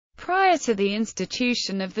Prior to the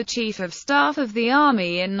institution of the Chief of Staff of the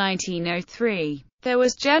Army in 1903, there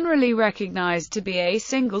was generally recognized to be a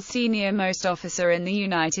single senior-most officer in the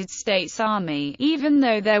United States Army, even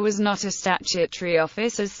though there was not a statutory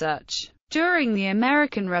office as such. During the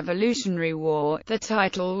American Revolutionary War, the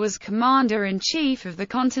title was Commander-in-Chief of the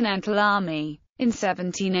Continental Army. In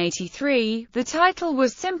 1783, the title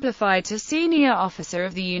was simplified to Senior Officer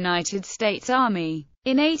of the United States Army.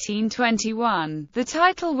 In 1821, the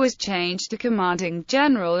title was changed to Commanding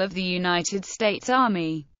General of the United States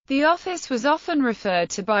Army. The office was often referred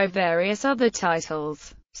to by various other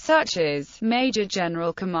titles, such as Major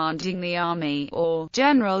General commanding the Army, or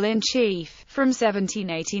General-in-Chief, from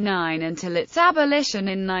 1789 until its abolition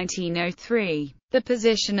in 1903. The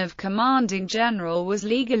position of Commanding General was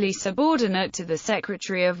legally subordinate to the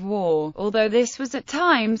Secretary of War, although this was at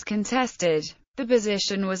times contested. The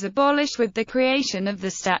position was abolished with the creation of the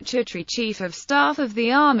statutory Chief of Staff of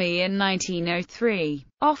the Army in 1903.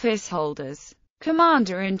 Office holders: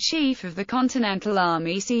 Commander-in-Chief of the Continental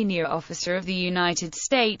Army, Senior Officer of the United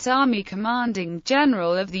States Army, Commanding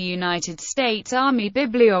General of the United States Army.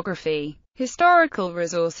 Bibliography: Historical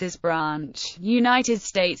Resources Branch, United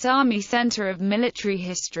States Army Center of Military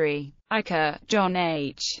History. Iker, John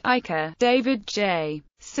H. Iker, David J.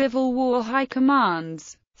 Civil War High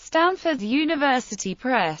Commands. Stanford University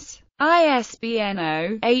Press. ISBN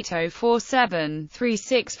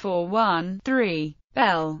 0-8047-3641-3.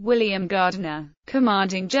 Bell, William Gardner.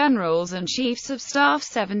 Commanding Generals and Chiefs of Staff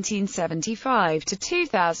 1775 to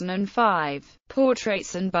 2005.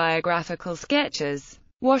 Portraits and Biographical Sketches.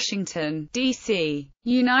 Washington, D.C.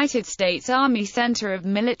 United States Army Center of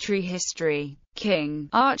Military History. King,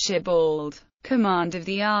 Archibald. Command of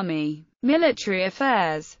the Army. Military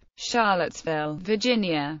Affairs. Charlottesville,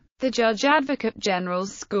 Virginia. The Judge Advocate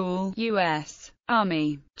General's School, U.S.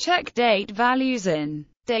 Army. Check date values in.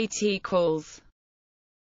 Date equals